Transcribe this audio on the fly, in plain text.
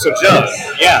So, John,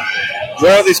 Yeah.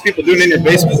 what are these people doing in your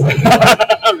basement?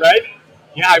 Right?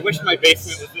 Yeah, I wish my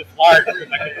basement was this large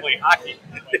because I could play hockey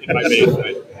in my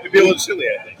basement. It'd be a little chilly,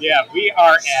 I think. Yeah, we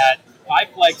are at Five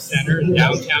Flags Center in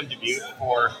downtown Dubuque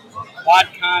for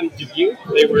QuadCon Dubuque.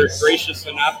 They were gracious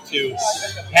enough to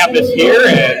have us here,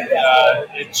 and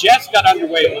it just got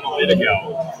underway a little bit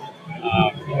ago.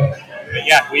 But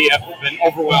yeah, we have been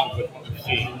overwhelmed with what we've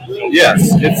seen. So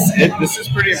Yes, this is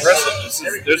pretty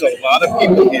impressive. There's a lot of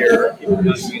people here,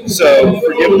 so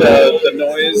forgive the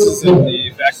noises and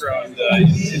the background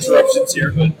interruptions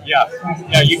here, but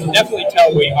yeah, you can definitely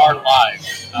tell we are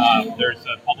live. There's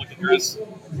a public address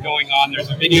going on. There's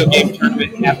a video game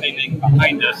tournament happening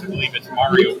behind us. I believe it's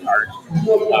Mario Kart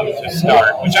to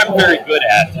start, which I'm very good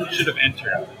at. I should have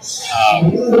entered.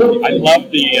 I love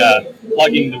the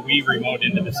plugging the Wii remote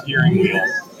into the steering wheel,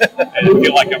 and I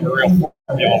feel like I'm a real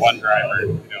Formula One driver. You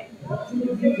know.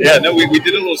 yeah, no, we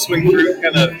did a little swing through,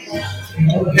 kind of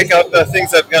pick out the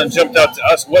things that kind of jumped out to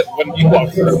us. When you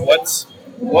walked through,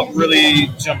 what really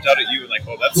jumped out at you? Like,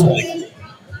 oh, that's really cool.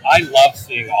 I love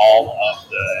seeing all of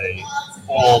the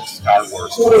old Star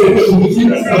Wars toys.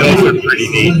 Those are pretty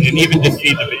neat. And even to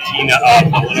see the patina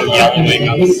of the little yellowing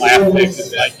on the plastics,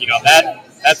 it's like,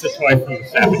 that's a toy from the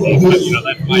 70s, but,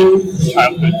 that's my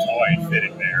childhood toy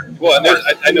sitting there. Well, and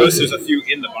I noticed there's a few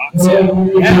in the box.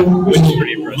 Yeah, which is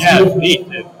pretty impressive. Yeah, it's neat.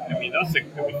 Those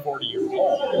things could be 40 years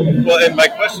old. Well, and my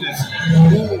question is,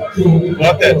 who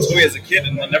bought that toy as a kid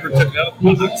and then never took it out of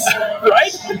the box?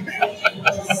 Right?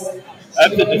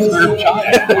 That's a disturbed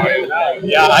child.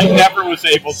 Yeah, I never was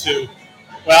able to.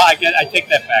 Well, I take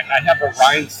that back. I have a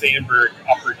Ryan Sandberg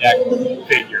Upper Deck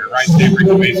figure. Ryan Sandberg,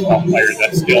 the baseball player,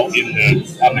 that's still on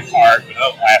the card with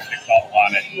a plastic belt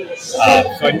on it. So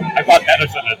I bought that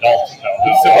as an adult.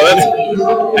 So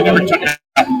I never took it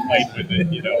out and played with it,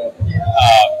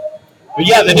 But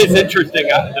yeah, that is interesting.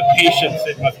 The patience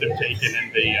it must have taken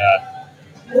and to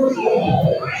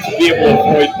be able to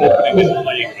avoid opening and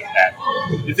playing with that.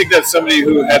 Do you think that's somebody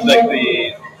who had like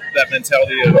that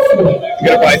mentality of you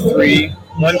gotta buy three,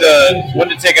 one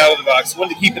to take out of the box, one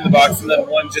to keep in the box, and then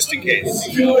one just in case?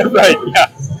 Right? Yeah,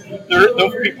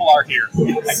 those people are here.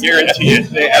 I guarantee it.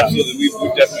 They absolutely.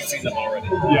 We've definitely seen them already.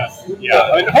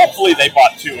 Yeah. And hopefully they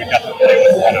bought two and got to play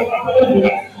with one of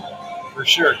them. For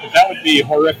sure, because that would be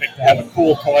horrific to have a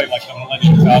cool toy like the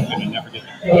Millennium Falcon and never get to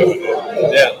play with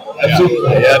it. Yeah,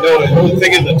 absolutely. Yeah, no,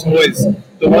 thinking of the toys,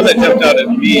 the one that jumped out at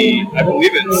me, I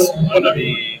believe it's one of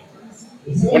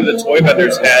the toy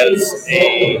vendors has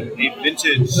a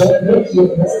vintage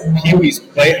Pee-wee's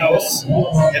Playhouse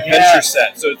adventure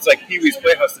set. So it's like Pee-wee's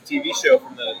Playhouse, the TV show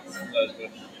from the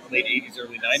late 80s,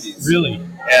 early 90s. Really?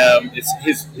 It's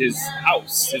his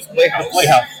house, his playhouse. The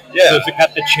playhouse. Yeah. So it's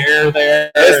got the chair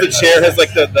there. As the chair has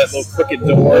like that little crooked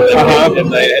door.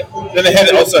 And then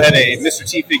they also had a Mr.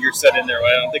 T figure set in there.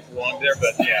 I don't think belonged there,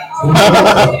 but yeah.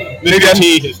 Mr.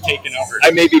 T has taken over.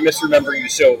 I may be misremembering the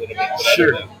show a little bit. But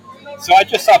sure. So I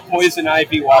just saw Poison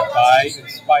Ivy walk by and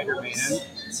Spider-Man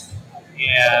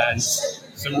and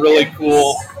some really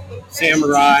cool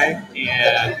Samurai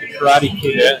and Karate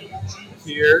Kid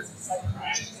here.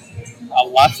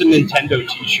 Lots of Nintendo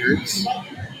t-shirts.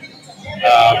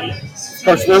 Of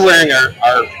course, we're wearing our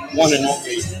one and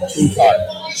only ToonTalk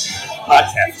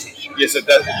podcast t-shirt. Yes, at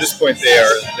this point they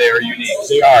are unique.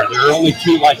 They are. There are only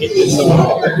two like it in the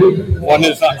world. One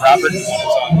is on Robert and one is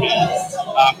on me.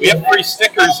 We have free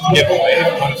stickers to give away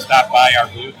if you want to stop by our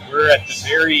booth. We're at the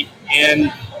very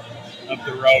end of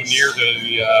the row near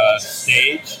the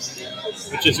stage,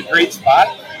 which is a great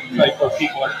spot like where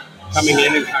people are coming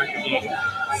in and congregating.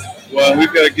 Well,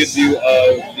 we've got a good view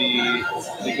of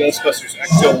the Ghostbusters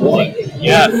Ecto 1.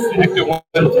 Yes, Ecto 1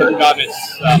 turned on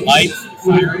its lights and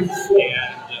sirens,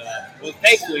 and well,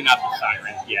 thankfully not the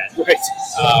sirens yet. Right.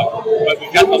 But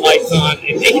we've got the lights on,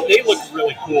 and they look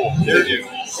really cool. Their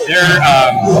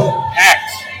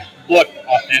packs look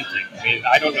authentic. I mean,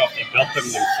 I don't know if they built them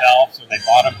themselves or they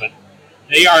bought them, but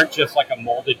they aren't just like a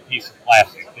molded piece of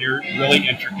plastic. They're really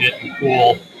intricate and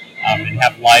cool. And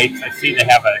have lights. I see they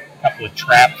have a couple of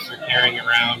traps they're carrying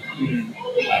around.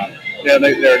 Yeah,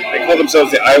 they call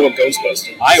themselves the Iowa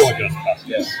Ghostbusters. Iowa Ghostbusters.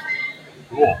 Yeah.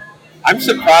 Cool. I'm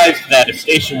surprised that a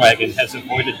station wagon has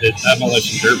avoided the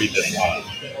demolition derby this long.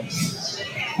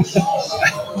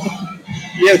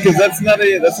 Yeah, because that's not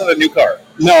a new car.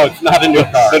 No, it's not a new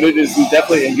car, but it is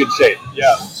definitely in good shape.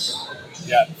 Yeah.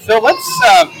 So let's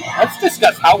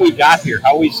discuss how we got here,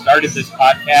 how we started this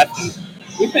podcast, and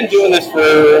we've been doing this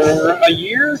for a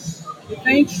year, I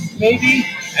think, maybe.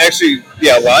 Actually,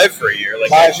 yeah, live for a year.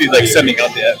 Sending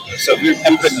out the episode.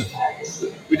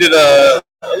 We did a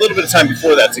little bit of time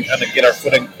before that to kind of get our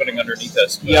footing underneath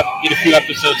us. But, Yep, get a few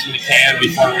episodes in the can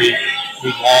before we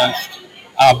launched.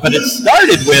 But it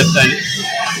started with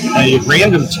a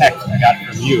random text I got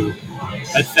from you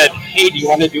that said, "Hey, do you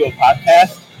want to do a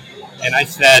podcast?" And I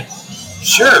said,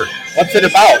 "Sure. What's it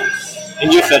about?"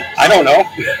 And you said, "I don't know."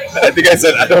 I think I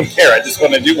said, "I don't care. I just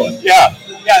want to do one." Yeah.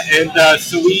 And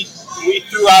so we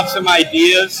threw out some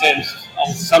ideas, and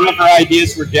some of our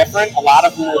ideas were different. A lot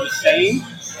of them were the same.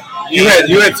 You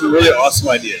had some really awesome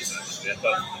ideas, actually. I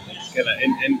thought,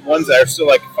 and ones that are still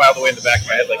like filed away in the back of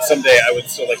my head. Like someday I would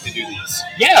still like to do these.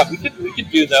 Yeah, we could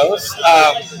do those.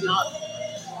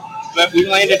 But we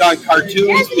landed on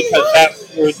cartoons because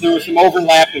there was some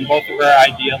overlap in both of our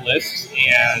idea lists,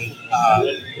 and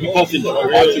we both enjoy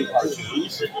watching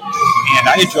cartoons. And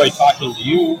I enjoy talking to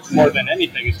you more than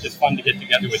anything. It's just fun to get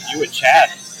together with you and chat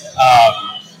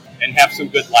and have some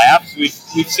good laughs. We've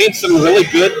seen some really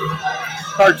good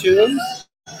cartoons,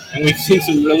 and we've seen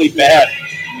some really bad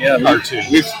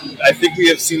cartoons. I think we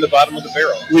have seen the bottom of the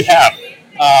barrel. We have.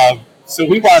 So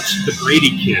we watched the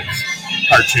Brady Kids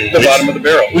cartoon. The bottom of the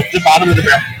barrel. The bottom of the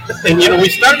barrel. And, we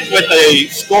started with a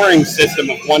scoring system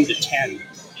of 1 to 10.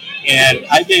 And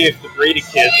I gave the Brady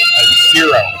Kids a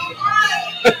 0.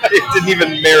 It didn't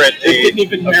even merit a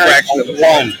fraction of a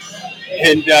 1.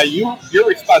 And your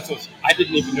response was, "I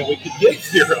didn't even know we could get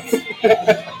 0."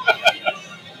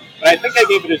 But I think I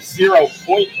gave it a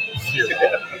 0.0.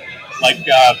 Like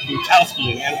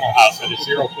Butowski in Animal House had a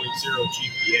 0.0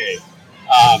 GPA.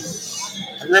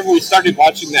 I remember we started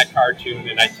watching that cartoon,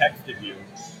 and I texted you.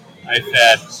 I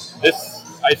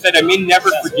said, "I may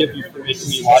never forgive you for making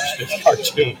me watch this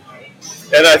cartoon."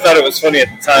 And I thought it was funny at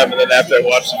the time, and then after I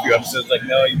watched a few episodes, like,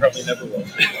 no, you probably never will.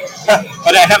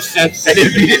 But I have since. And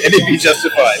it'd be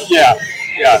justified. Yeah.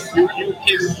 You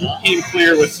came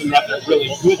clear with some other really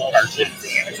good cartoons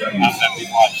that we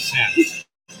watched since.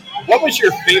 What was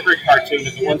your favorite cartoon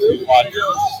of the ones we've watched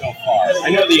so far? I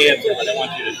know the answer, but I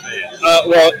want you to say it.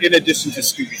 Well, in addition to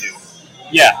Scooby-Doo.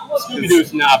 Yeah,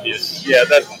 Scooby-Doo's an obvious. Yeah,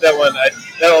 that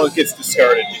one gets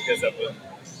discarded because I'm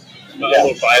a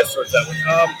little biased towards that one.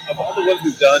 Of all the ones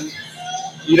we've done,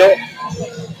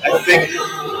 I think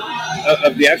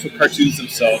of the actual cartoons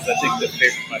themselves, I think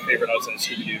my favorite outside of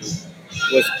Scooby-Doo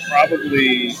was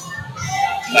probably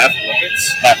Laugh Olympics,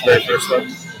 the very first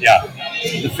one. Yeah.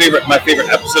 My favorite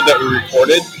episode that we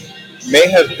recorded may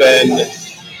have been,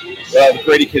 the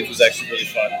Brady Kids was actually really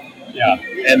fun. Yeah.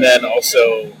 And then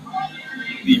also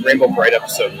the Rainbow Bright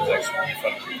episode was actually really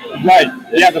fun to record. Right.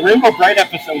 Yeah, the Rainbow Bright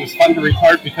episode was fun to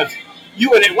record because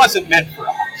it wasn't meant for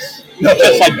us. No,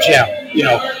 just like Jem.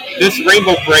 This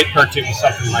Rainbow Bright cartoon was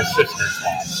something my sisters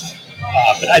watched.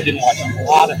 But I didn't watch a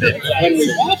lot of it. When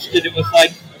we watched it, it was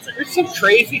like, there's some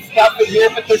crazy stuff in here,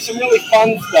 but there's some really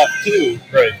fun stuff too.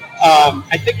 Right.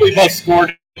 I think we both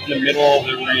scored in the middle of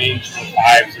the range for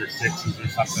 5s or 6s or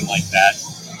something like that.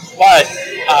 But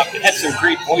it had some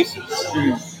great voices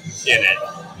in it.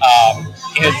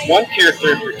 And one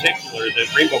character in particular, the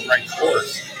Rainbow Bright's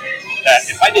horse, that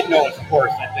if I didn't know it was a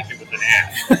horse, I'd think it was an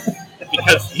ass.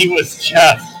 Because he was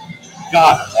just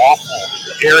god-awful,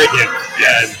 arrogant,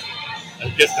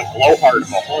 and just a blowhard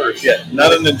of a horse. Yeah,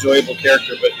 not an enjoyable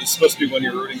character, but it's supposed to be one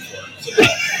you're rooting for. So.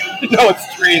 No,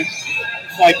 it's strange.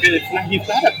 It's like he's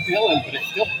not a villain, but it's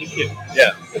still him.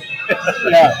 Yeah.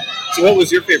 Yeah. So what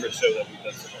was your favorite show that we've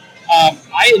done so far?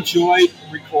 I enjoyed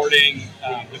recording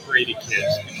the Brady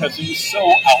Kids because it was so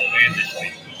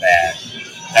outlandishly bad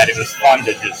that it was fun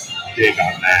to just dig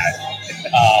on that.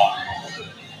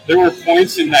 There were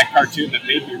points in that cartoon that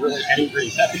made me really angry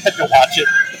that I had to watch it,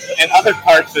 and other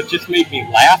parts that just made me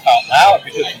laugh out loud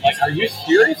because, like, are you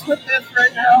serious with this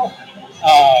right now?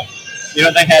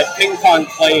 They had ping pong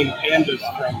playing pandas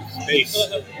from space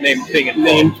named Ping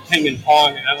and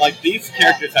Pong, and I'm like, these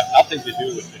characters have nothing to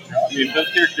do with the show. I mean, if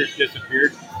those characters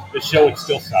disappeared, the show would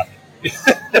still suck.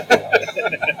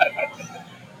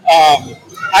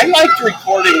 I liked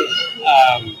recording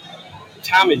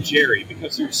Tom and Jerry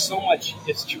because there's so much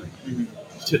history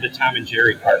to the Tom and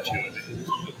Jerry cartoon.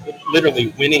 Literally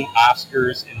winning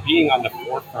Oscars and being on the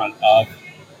forefront of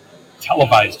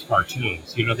televised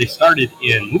cartoons. They started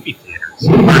in movie theaters,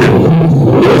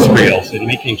 newsreels, and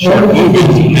making short movies,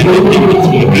 and then they came to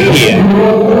TV,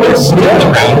 and they're still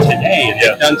around today. And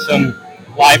they've done some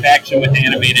live action with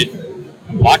animated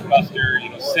blockbuster,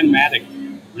 cinematic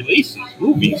releases,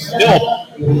 movies, still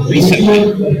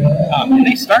recently. And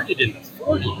they started in the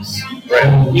 40s.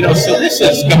 Right. So this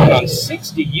is going on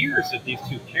 60 years of these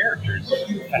two characters.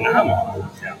 Phenomenal.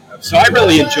 Yeah. So I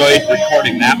really enjoyed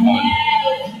recording that one.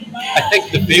 I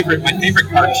think my favorite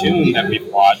cartoon that we've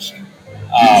watched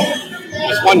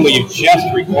was one we just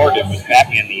recorded was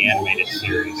Batman the Animated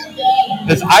Series.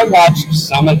 Because I watched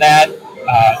some of that.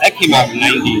 That came out in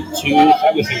 '92. So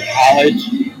I was in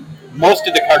college. Most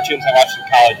of the cartoons I watched in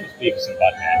college was Beavis and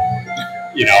Butthead,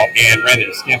 and Ren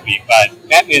and Stimpy. But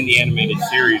Batman the Animated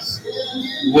Series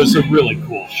was a really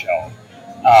cool show.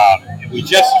 And we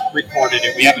just recorded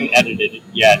it. We haven't edited it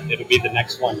yet. It'll be the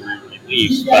next one we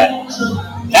release. But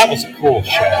that was a cool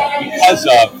show because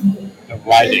of the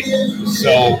writing. It was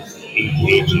so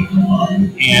engaging.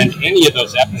 And any of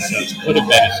those episodes could have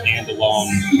been a standalone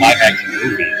live-action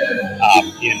movie.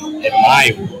 In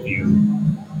my view,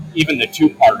 even the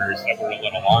two-parters that were a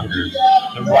little longer,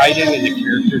 the writing and the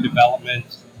character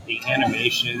development, the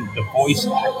animation, the voice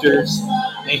actors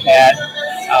they had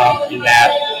in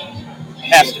that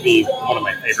has to be one of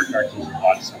my favorite cartoons we've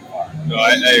watched so far. No,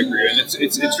 I agree, and it's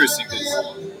interesting because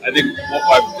I think what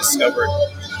I've discovered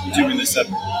doing these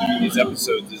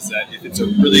episodes is that if it's a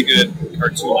really good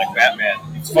cartoon like Batman,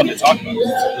 it's fun to talk about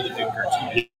because it's a really good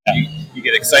cartoon. You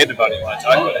get excited about it, you want to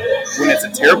talk about it. When it's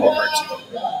a terrible cartoon,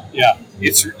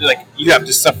 it's like you have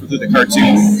to suffer through the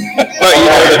cartoon, but you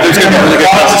know that there's going to be really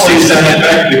good conversation at the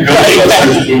end.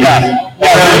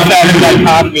 There's that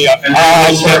dichotomy of I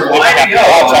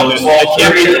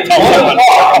can't wait to tell someone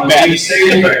come back.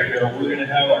 We're going to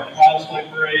have our cosplay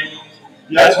parade.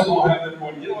 That's when we'll have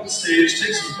everyone get on stage,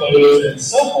 take some photos, and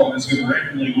someone is going to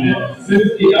randomly win $50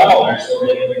 for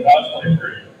being in the cosplay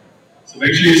parade. So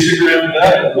make sure you stick around for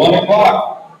that at 1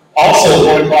 o'clock. Also,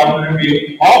 at 1 o'clock, we're going to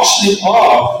be auctioning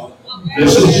off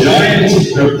this giant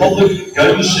Republic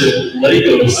gunship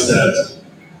Lego set.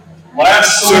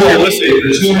 Last sold for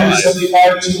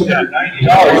 $275,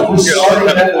 $290. We're starting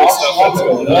at auction off at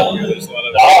 $1. There's a lot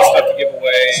of stuff to give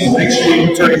away. So make sure you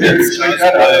check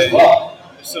that out as well.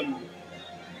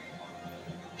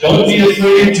 Don't be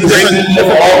afraid to send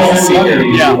all the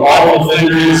fingers. All the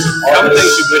fingers. Some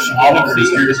things you wish you would have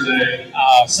seen here today.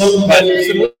 But some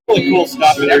really cool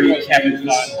stuff, and everyone's having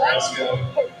fun.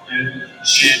 And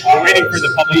we're waiting for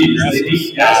the public address to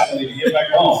stop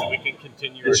so we can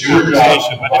continue our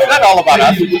conversation. But it's not all about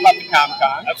us, it's about the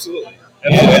Comic-Con. Absolutely.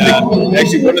 And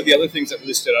actually, one of the other things that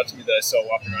really stood out to me that I saw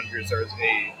walking around here is there was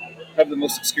probably the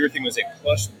most obscure thing was a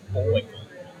plush Bullwinkle.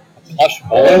 Plush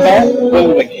Bullwinkle?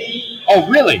 Bullwinkle. Oh,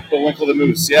 really? Bullwinkle the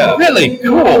moose, yeah. Really?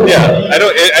 Cool. Yeah. I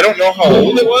don't know how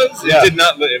old it was.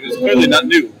 It was clearly not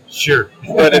new. Sure.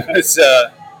 But it was,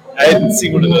 I hadn't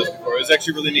seen one of those before. It was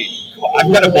actually really neat. Cool.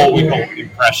 I've got a Bullwinkle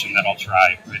impression that I'll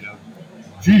try right now.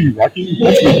 Gee, Rocky,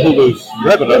 watch me pull this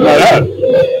rabbit out of my head.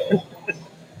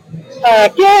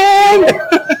 Again!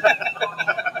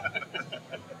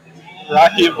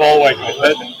 Rocky and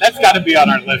Bullwinkle. That's got to be on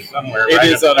our list somewhere, right?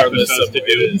 It is on our list to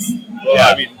do. Well, yeah.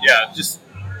 I mean, just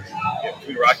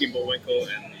between Rocky and Bullwinkle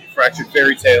and the Fractured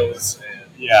Fairy Tales. And,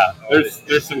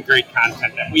 there's some great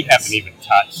content that we haven't even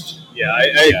touched. Yeah,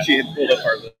 I actually had pulled up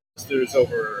our list. There's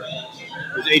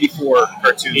 84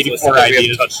 cartoons 84 that ideas. we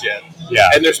haven't touched yet. Yeah.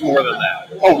 And there's more than that.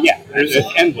 Oh, yeah. It's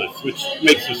endless, which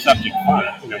makes the subject fun.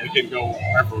 We can go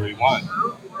wherever we want.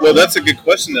 Well, that's a good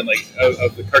question then, like,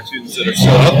 of the cartoons that are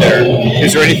still out there,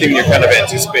 is there anything you're kind of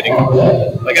anticipating?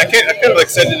 Like, I'm kind of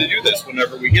excited to do this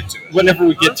whenever we get to it. Whenever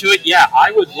we get to it, yeah,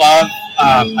 I would love,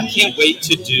 I can't wait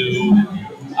to do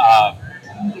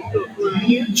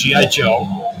G.I. Joe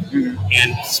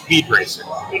and Speed Racer.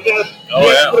 Oh,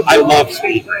 yeah. I love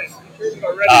Speed Racer.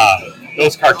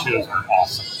 Those cartoons are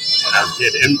awesome when I was a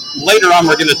kid. And later on,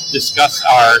 we're going to discuss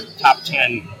our top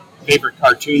 10 favorite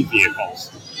cartoon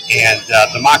vehicles. And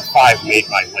the Mach 5 made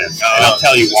my list, and I'll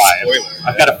tell you why.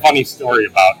 I've got a funny story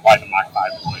about why the Mach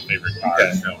 5 is my favorite car.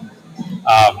 Okay. So,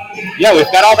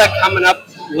 we've got all that coming up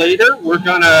later. We're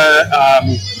going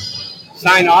to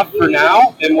sign off for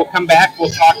now, and we'll come back.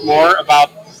 We'll talk more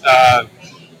about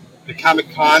the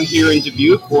Comic-Con here in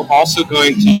Dubuque. We're also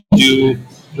going to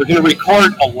we're going to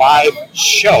record a live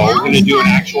show. We're going to do an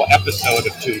actual episode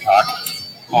of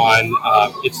ToonTalk on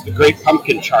it's the Great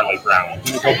Pumpkin Charlie Brown. We're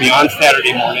going to go beyond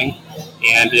Saturday morning,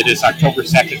 and it is October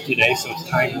 2nd today, so it's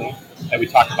timely that we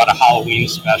talk about a Halloween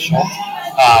special.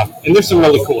 And there's some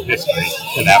really cool history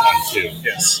to that one, too.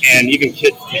 Yes. And even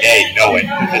kids today know it,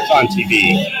 because it's on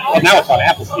TV. Well, now it's on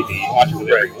Apple TV. You can watch it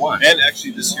whenever you want. And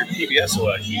actually, this year, PBS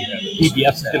will actually have it.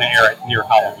 PBS is going to air it near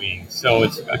Halloween, so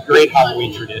it's a great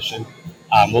Halloween tradition.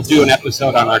 We'll do an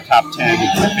episode on our top 10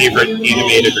 favorite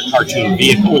animated or cartoon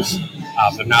vehicles.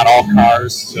 They're not all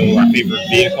cars, so our favorite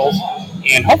vehicles.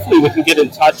 And hopefully we can get in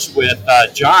touch with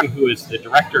John, who is the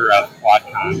director of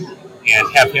QuadCon,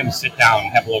 and have him sit down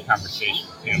and have a little conversation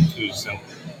with him, too. So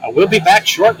we'll be back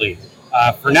shortly.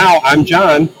 For now, I'm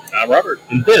John. I'm Robert.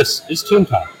 And this is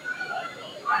ToonTalk.